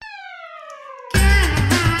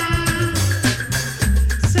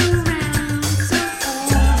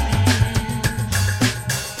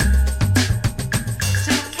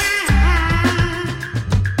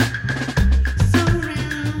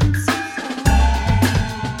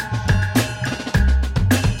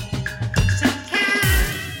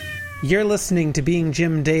You're listening to Being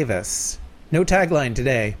Jim Davis. No tagline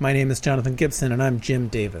today. My name is Jonathan Gibson, and I'm Jim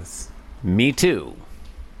Davis. Me too.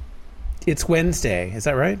 It's Wednesday. Is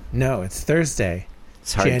that right? No, it's Thursday.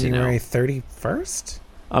 It's hard January to know. 31st?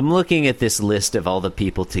 I'm looking at this list of all the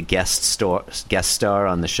people to guest star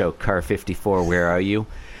on the show Car 54, Where Are You?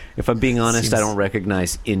 If I'm being honest, I don't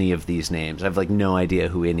recognize any of these names. I have no idea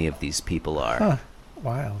who any of these people are. Huh.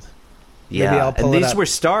 Wild. Yeah, Maybe I'll pull and it these up. were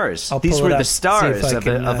stars. I'll These pull were it the up, stars see if I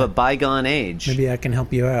can, of a bygone age. Maybe I can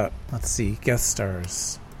help you out. Let's see. Guest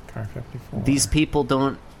stars. Car 54. These people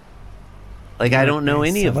don't... I don't know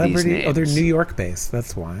any of these names. Oh, they're New York-based.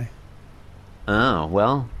 That's why. Oh,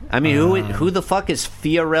 well... I mean, who the fuck is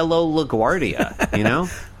Fiorello LaGuardia, you know?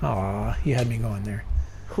 Aw, you had me going there.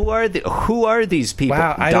 Who are these people?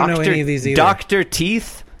 Wow, I don't know any of these either. Dr.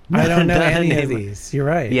 Teeth? I don't know any of these. You're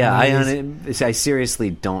right. Yeah, I seriously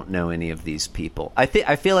don't know any of these people. I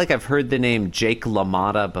feel like I've heard the name Jake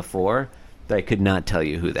LaMotta before, but I could not tell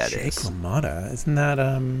you who that is. Jake LaMotta?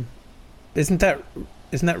 Isn't that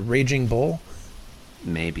Raging Bull?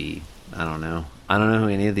 Maybe. I don't know. I don't know who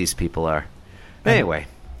any of these people are. Anyway.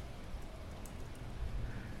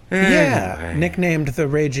 Yeah, nicknamed the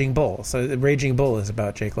Raging Bull. So the Raging Bull is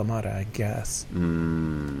about Jake LaMotta, I guess.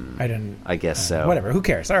 I guess so. Whatever. Who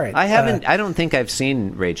cares? All right. I don't think I've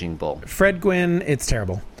seen Raging Bull. Fred Gwynn. It's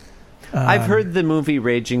terrible. I've heard the movie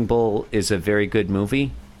Raging Bull is a very good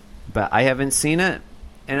movie, but I haven't seen it,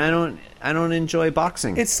 and I don't enjoy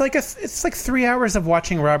boxing. It's like 3 hours of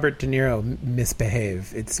watching Robert De Niro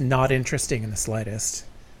misbehave. It's not interesting in the slightest.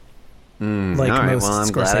 Like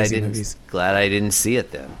most Scorsese movies. Glad I didn't see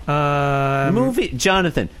it then.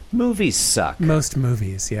 Jonathan, movies suck. Most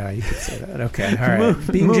movies, yeah, you could say that. Okay, all right.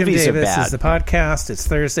 Being Jim Davis is the podcast. It's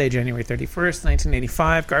Thursday, January 31st,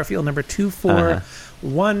 1985. Garfield number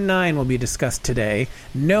 2419 will be discussed today.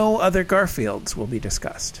 No other Garfields will be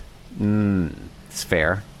discussed. It's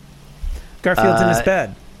fair. Garfield's in his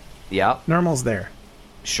bed. Yeah. Normal's there.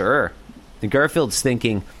 Sure. And Garfield's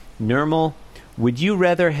thinking, Normal, would you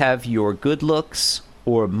rather have your good looks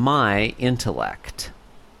or my intellect?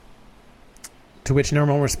 To which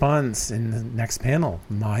Normal responds in the next panel,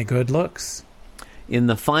 my good looks. In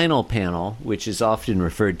the final panel, which is often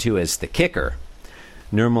referred to as the kicker,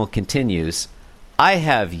 Normal continues, I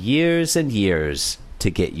have years and years to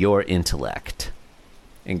get your intellect.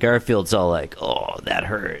 And Garfield's all like, oh, that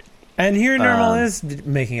hurt. And here Normal is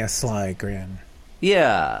making a sly grin.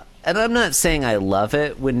 Yeah. And I'm not saying I love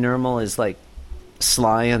it when Normal is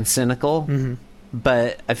sly and cynical,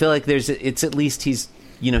 but I feel like it's at least he's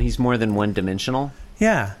more than one dimensional.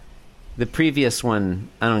 Yeah. The previous one,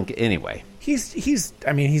 anyway. He's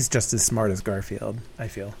just as smart as Garfield, I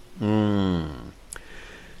feel.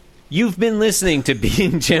 You've been listening to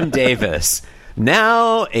Being Jim Davis,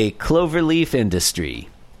 now a Cloverleaf industry.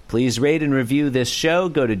 Please rate and review this show.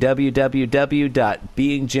 Go to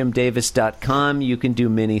www.beingjimdavis.com. You can do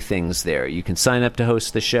many things there. You can sign up to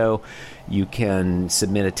host the show. You can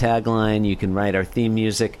submit a tagline. You can write our theme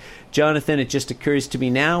music. Jonathan, it just occurs to me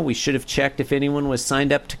now, we should have checked if anyone was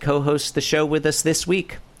signed up to co-host the show with us this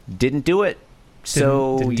week. Didn't do it.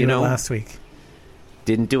 Didn't do it last week.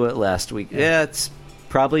 Didn't do it last week. Yeah, it's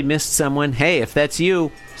probably missed someone. Hey, if that's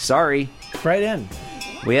you, sorry. Right in.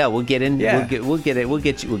 Well, yeah, we'll get in. Yeah. We'll get it. We'll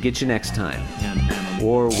get you next time,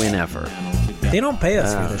 or whenever. They don't pay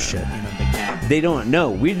us for this shit. They don't.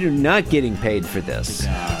 No, we're not getting paid for this.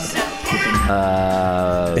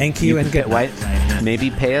 Thank you and good night.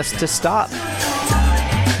 Maybe pay us to stop.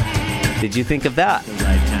 Did you think of that?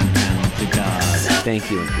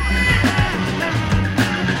 Thank you.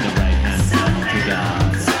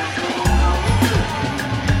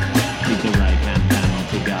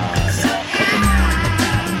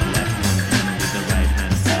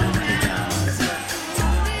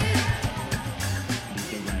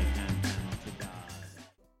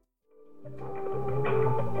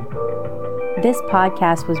 This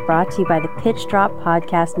podcast was brought to you by the Pitch Drop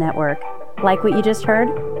Podcast Network. Like what you just heard?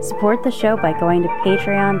 Support the show by going to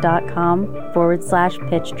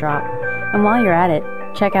patreon.com/Pitch Drop. And while you're at it,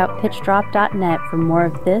 check out pitchdrop.net for more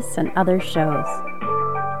of this and other shows.